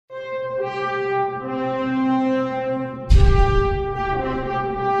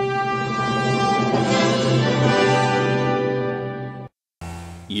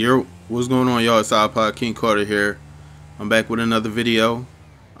Yo, what's going on, y'all? It's iPodKingCarter here. I'm back with another video.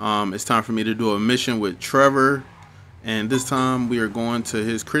 It's time for me to do a mission with Trevor, and this time we are going to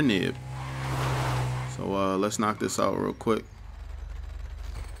his crib. So let's knock this out real quick.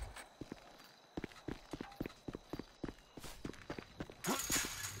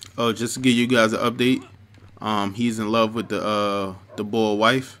 Oh, just to give you guys an update, he's in love with the boy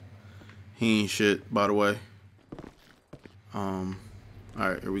wife. He ain't shit, by the way.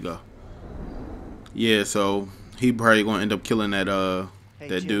 Alright, here we go. Yeah, so he probably gonna end up killing that Hey,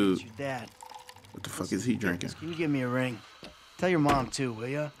 that Jim, dude. it's your dad. What the fuck is he drinking? Can you give me a ring? Tell your mom too, will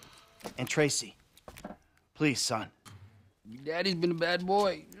ya? And Tracy. Please, son. Your daddy's been a bad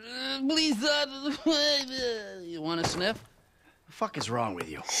boy. Please, son. You want a sniff? What the fuck is wrong with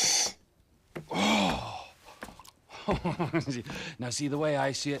you? Oh. Now, see, the way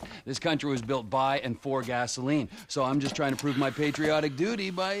I see it, this country was built by and for gasoline. So I'm just trying to prove my patriotic duty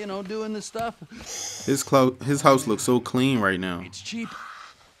by, you know, doing this stuff. His house looks so clean right now. It's cheap,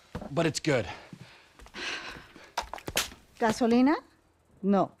 but it's good. ¿Gasolina?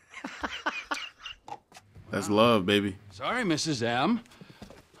 No. That's love, baby. Sorry, Mrs. M.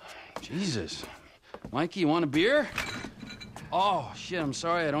 Jesus. Mikey, you want a beer? Oh, shit, I'm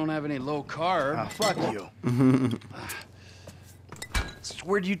sorry I don't have any low carb. Oh, fuck you. So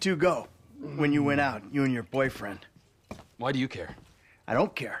where'd you two go when you went out, you and your boyfriend? Why do you care? I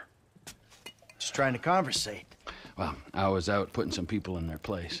don't care. Just trying to conversate. Well, I was out putting some people in their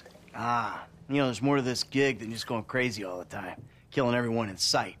place. Ah, you know, there's more to this gig than just going crazy all the time, killing everyone in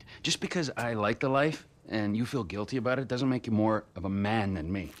sight. Just because I like the life and you feel guilty about it doesn't make you more of a man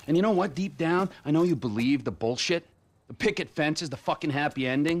than me. And you know what? Deep down, I know you believe the bullshit. The picket fences, the fucking happy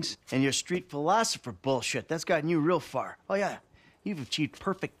endings. And your street philosopher bullshit, that's gotten you real far. Oh yeah, you've achieved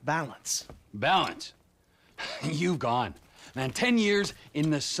perfect balance. Balance. You've gone. Man, 10 years in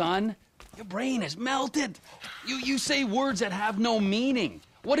the sun, your brain is melted. You say words that have no meaning.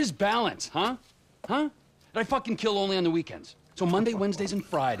 What is balance, huh? Huh? Did I fucking kill only on the weekends? So Monday, Wednesdays, and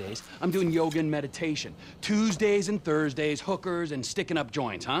Fridays, I'm doing yoga and meditation. Tuesdays and Thursdays, hookers and sticking up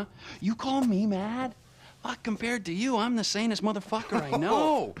joints, huh? You call me mad? Fuck, compared to you, I'm the sanest motherfucker I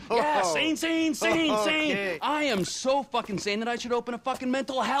know. Yeah, sane. Okay. I am so fucking sane that I should open a fucking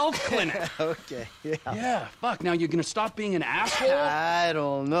mental health clinic. Okay, yeah. Yeah, fuck, now you're gonna stop being an asshole? I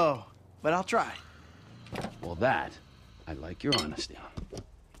don't know, but I'll try. Well, that, I like your honesty on.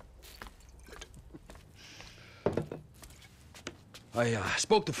 I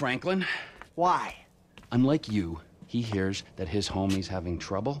spoke to Franklin. Why? Unlike you, he hears that his homie's having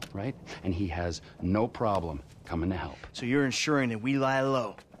trouble, right? And he has no problem coming to help. So you're ensuring that we lie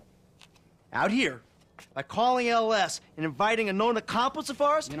low. Out here, by calling LS and inviting a known accomplice of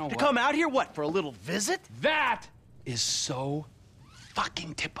ours You know to what? come out here, what, for a little visit? That is so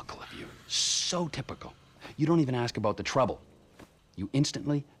fucking typical of you. So typical. You don't even ask about the trouble. You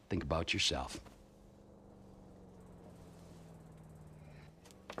instantly think about yourself.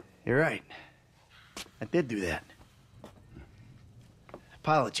 You're right. I did do that.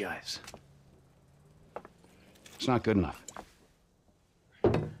 Apologize. It's not good enough.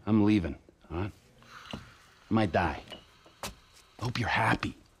 I'm leaving, huh? I might die. Hope you're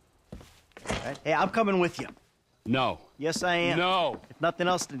happy. Right? Hey, I'm coming with you. No. Yes, I am. No. If nothing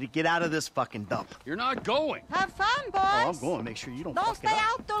else, to get out of this fucking dump. You're not going. Have fun, boys. Oh, I'm going. Make sure you don't Don't fuck stay it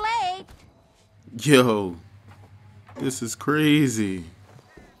up. out too late. Yo, this is crazy.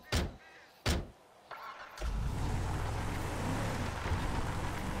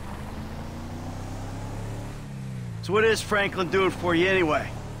 So what is Franklin doing for you anyway?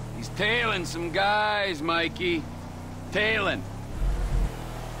 He's tailing some guys, Mikey. Tailing.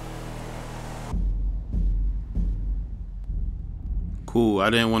 Cool.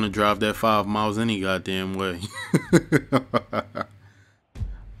 I didn't want to drive that 5 miles any goddamn way.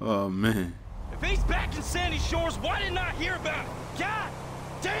 Oh man. If he's back in Sandy Shores, why didn't I hear about it? God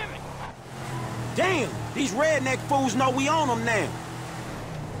damn it! Damn, these redneck fools know we on them now.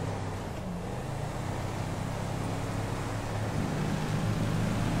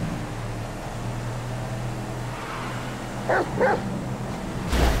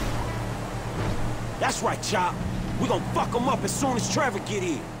 That's right, Chop. We gonna fuck them up as soon as Trevor get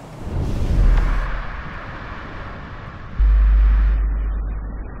here.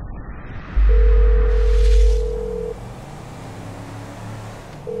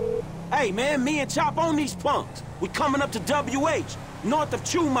 Hey, man, me and Chop on these punks. We coming up to WH. north of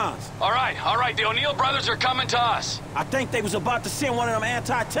Chuma's. All right, the O'Neill brothers are coming to us. I think they was about to send one of them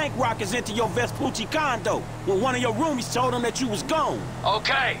anti-tank rockets into your Vespucci condo when one of your roomies told them that you was gone.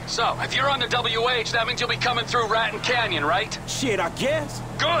 Okay, so if you're on the WH, that means you'll be coming through Ratton Canyon, right? Shit, I guess.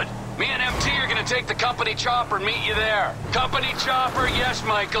 Good. Me and MT are gonna take the company chopper and meet you there. Company chopper, yes,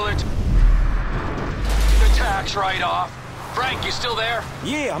 Michael, it's the tax write-off. Frank, you still there?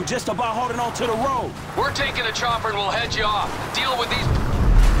 Yeah, I'm just about holding on to the road. We're taking the chopper and we'll head you off. Deal with these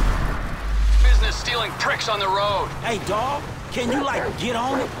business-stealing pricks on the road. Hey, dawg, can you, like, get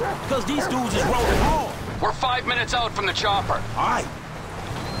on it? Because these dudes is rolling hard. We're 5 minutes out from the chopper. All right.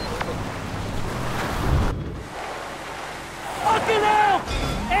 Fucking help!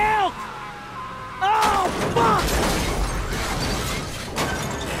 Help! Oh, fuck!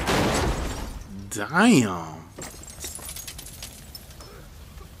 Damn.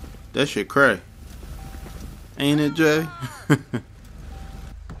 That shit cray. Ain't it, Jay?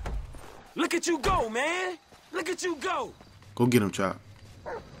 Look at you go, man. Look at you go. Go get him, Chop.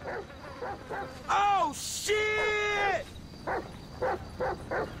 Oh, shit!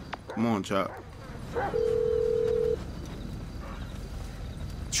 Come on, Chop.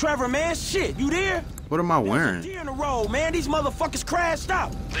 Trevor, man, shit, you there? What am I wearing? Deer in the road, man. These motherfuckers crashed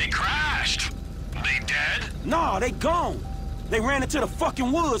out. They crashed. They dead? Nah, they gone. They ran into the fucking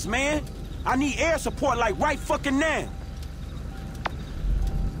woods, man. I need air support like right fucking now.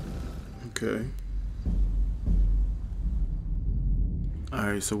 Okay.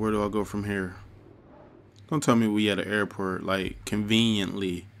 Alright, so where do I go from here? Don't tell me we at an airport, like,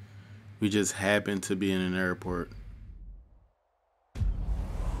 conveniently. We just happen to be in an airport.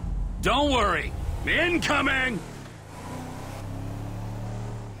 Don't worry. Incoming!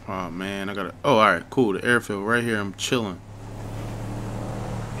 Oh, man, I gotta... Oh, alright, cool. The airfield right here. I'm chilling.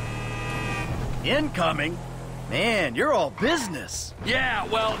 Incoming? Man, you're all business. Yeah,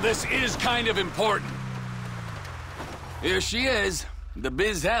 well, this is kind of important. Here she is, the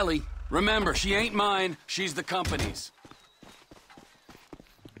Biz Alley. Remember, she ain't mine, she's the company's.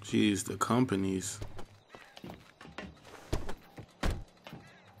 Jeez, the companies.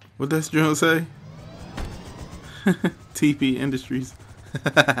 What does Joe say? TP Industries.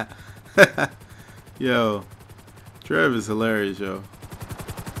 Yo, Trev is hilarious, yo.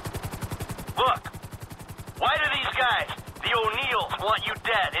 Look, why do these guys, the O'Neills, want you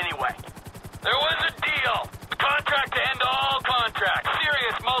dead anyway? There was a deal. A contract to end all contracts.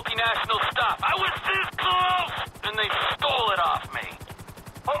 Serious multinational stuff. I was this close, and they stole it off me.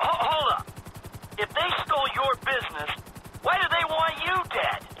 Hold up. If they stole your business, why do they want you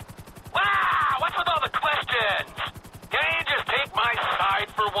dead? Wow, what's with all the questions? Can't you just take my side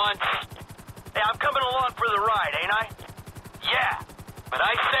for once? Hey, I'm coming along for the ride, ain't I? Yeah, but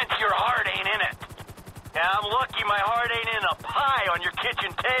I sense your heart ain't in it. Yeah, I'm lucky my heart ain't in a pie on your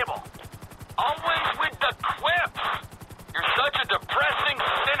kitchen table. Always with the quips. You're such a depressing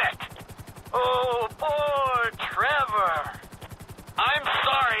cynic. Oh, poor Trevor. I'm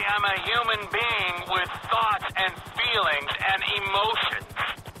sorry I'm a human being with thoughts and feelings and emotions.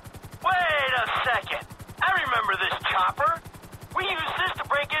 Wait a second. I remember this chopper. We used this to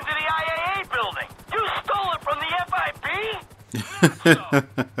break into the IAA building. You stole it from the FIB?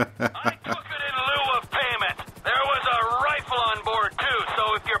 I took it in lieu of payment. There was a rifle on board, too,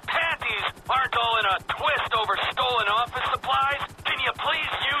 so if your panties aren't all in a twist over stolen office supplies, can you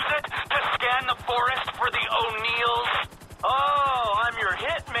please use it to scan the forest for the O'Neills? Oh, I'm your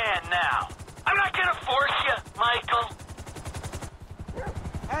hitman now. I'm not gonna force you, Michael.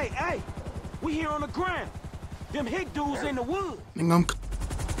 Hey, we here on the ground. Them hick dudes in the woods.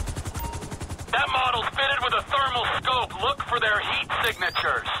 That model's fitted with a thermal scope. Look for their heat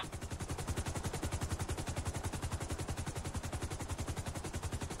signatures.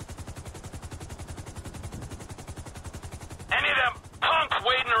 Any of them punks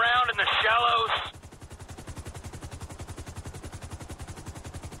wading around in the shallows?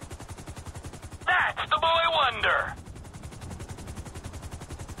 That's the boy wonder.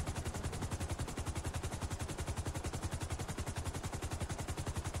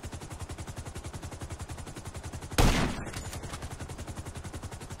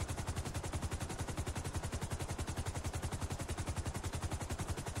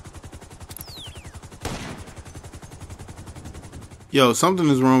 Yo, something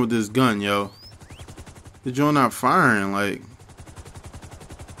is wrong with this gun, yo. The joint not firing, like.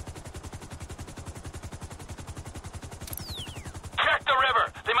 Check the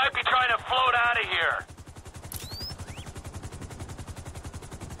river. They might be trying to float out of here.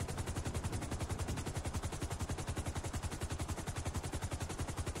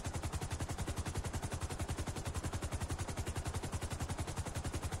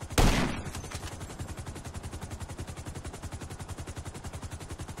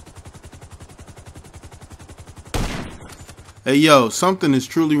 Hey, yo, something is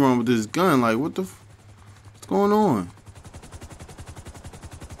truly wrong with this gun. Like, what's going on?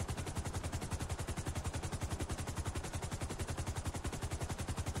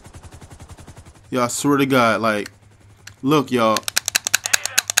 Y'all, I swear to God, like, look, y'all.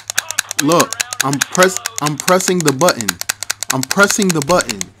 Look, I'm pressing the button. I'm pressing the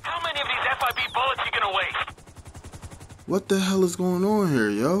button. How many of these FIB bullets you gonna waste? What the hell is going on here,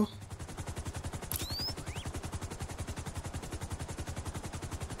 yo?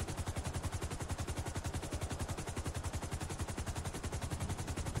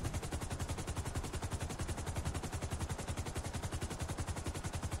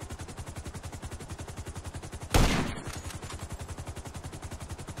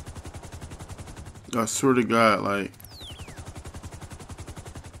 I swear to God, like,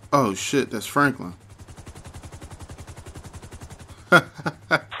 oh shit, that's Franklin. Check the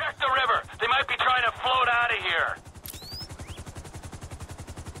river. They might be trying to float out of here.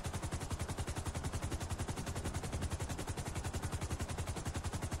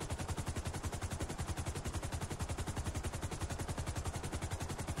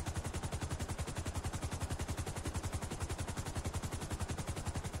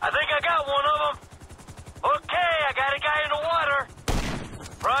 I think I got one of them. Okay, I got a guy in the water.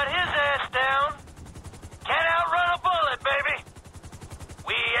 Brought his ass down. Can't outrun a bullet, baby.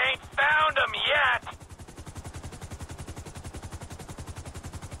 We ain't found him yet.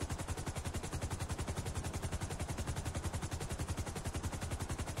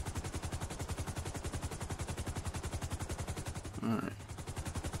 Alright.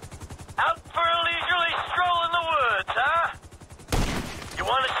 Out for a leisurely stroll in the woods, huh? You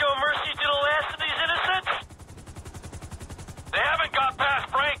want to show mercy to the last of these innocents? They haven't got past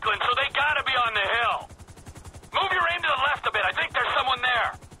Franklin, so they gotta be on the hill. Move your aim to the left a bit. I think there's someone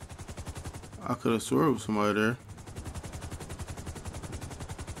there. I could have sworn it was somebody there.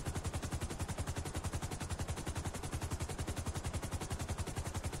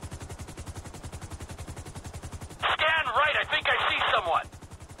 Scan right. I think I see someone.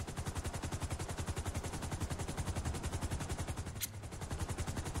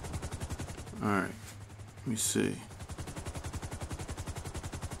 Alright. Let me see.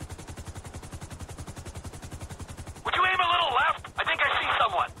 Would you aim a little left? I think I see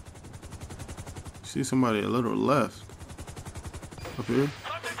someone. See somebody a little left. Up here.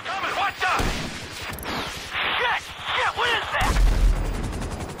 Something's coming. Watch out! Shit! Shit! What is that?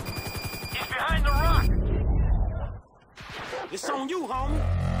 He's behind the rock. It's on you, homie.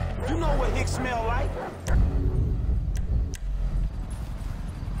 You know what Hicks smell like.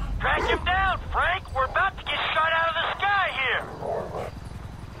 Track him down, Frank. We're about to get shot out of the sky here.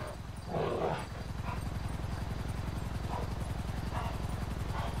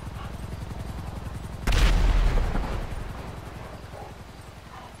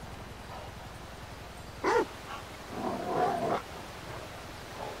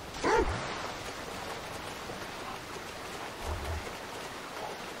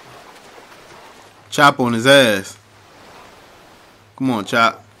 Chop on his ass. Come on,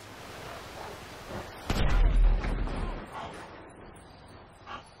 Chop.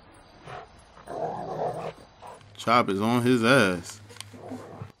 Chop is on his ass.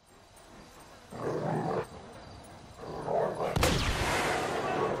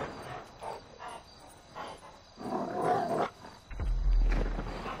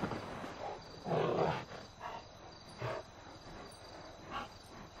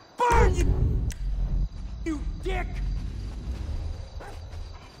 Burn you dick!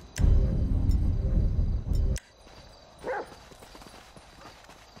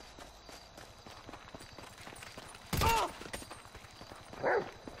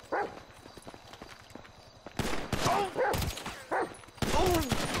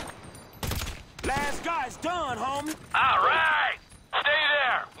 Last guy's done, homie. All right. Stay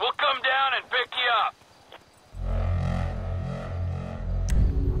there. We'll come down and pick you up.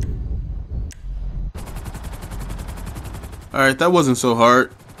 Alright, that wasn't so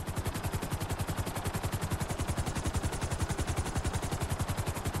hard.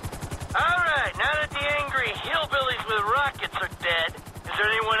 All right. Now that the angry hillbillies with rockets are dead, is there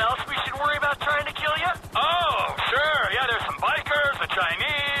anyone else we should worry about trying to kill you? Oh, sure. Yeah, there's some bikers, the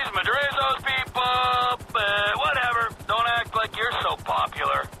Chinese, Madrezo's people, whatever. Don't act like you're so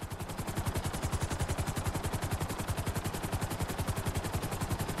popular.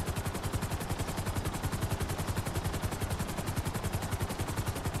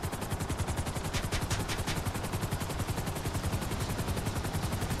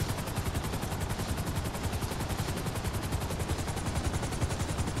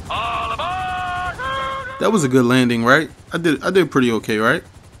 All aboard! That was a good landing, right? I did pretty okay, right?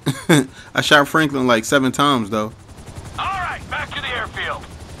 I shot Franklin like 7 times though. Alright, back to the airfield.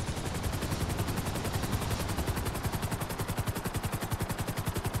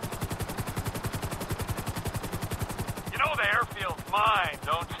 You know the airfield's mine,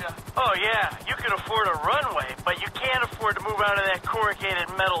 don't you? Oh yeah, you can afford a runway, but you can't afford to move out of that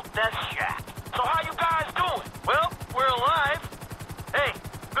corrugated metal death shack. So how you guys doing? Well, we're alive. Hey,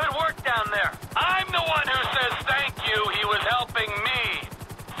 good work down there. I'm the one who says thank you. He was helping me.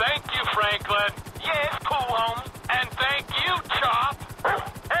 Thank you, Franklin. Yeah, it's cool, Holmes. And thank you, Chop.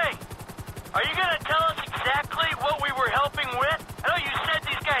 Hey, are you gonna tell us exactly what we were helping with? I know you said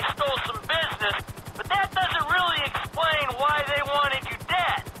these guys stole some business, but that doesn't really explain why they wanted you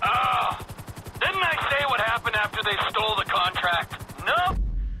dead. Oh, didn't I say what happened after they stole the contract? Nope.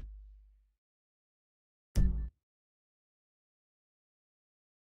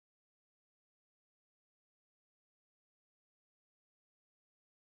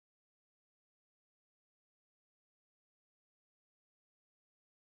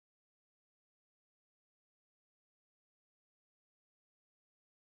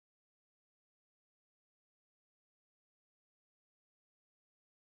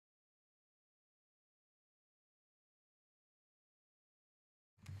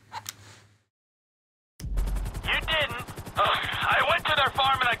 You didn't. I went to their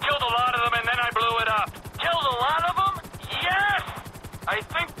farm and I killed a lot of them and then I blew it up. Killed a lot of them? Yes! I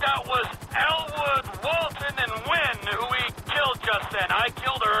think that was Elwood, Walton, and Wynn who we killed just then. I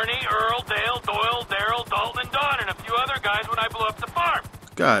killed Ernie, Earl, Dale, Doyle, Daryl, Dalton, and Don, and a few other guys when I blew up the farm.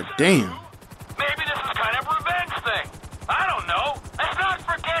 God damn. Maybe this is kind of a revenge thing. I don't know. Let's not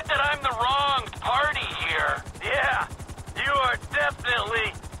forget that I'm the wrong party here. Yeah, you are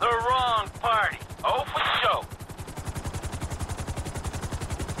definitely the wrong party. Oh, for sure.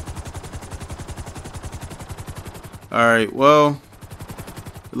 Alright, well,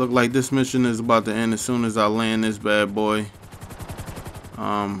 it looked like this mission is about to end as soon as I land this bad boy.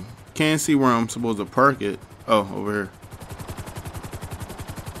 Can't see where I'm supposed to park it. Oh, over here.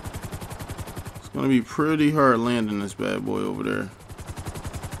 It's gonna be pretty hard landing this bad boy over there.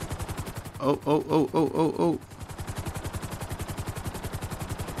 Oh.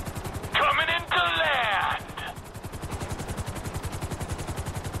 Coming into land.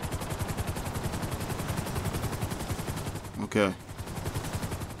 Okay.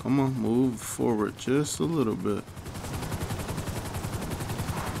 Come on, move forward just a little bit.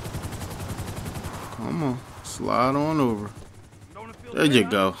 Come on, slide on over. There you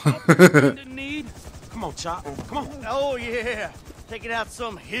go. Come on, Chop. Come on. Oh, yeah. Taking out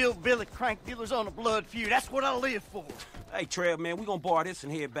some hillbilly crank dealers on a blood feud. That's what I live for. Hey, Trev, man, we gonna borrow this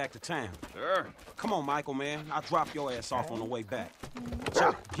and head back to town. Sure. Come on, Michael, man. I'll drop your ass off on the way back.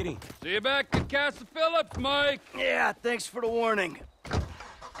 Chop, get in. See you back at Castle Phillips, Mike. Yeah, thanks for the warning.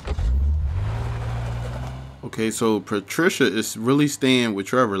 Okay, so Patricia is really staying with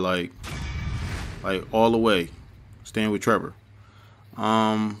Trevor, like all the way, staying with Trevor.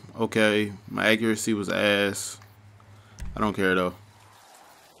 Okay, my accuracy was ass. I don't care though.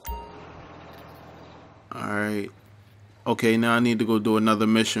 Alright. Okay, now I need to go do another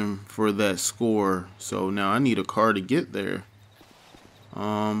mission for that score. So now I need a car to get there.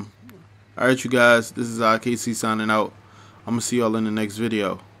 Alright, you guys, this is IKC signing out. I'm gonna see y'all in the next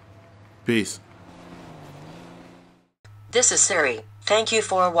video. Peace. This is Siri. Thank you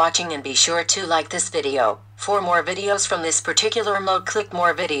for watching and be sure to like this video. For more videos from this particular mode, click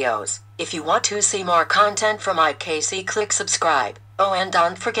more videos. If you want to see more content from IKC, click subscribe. Oh, and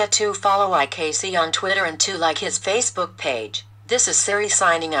don't forget to follow IKC on Twitter and to like his Facebook page. This is Siri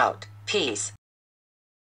signing out. Peace.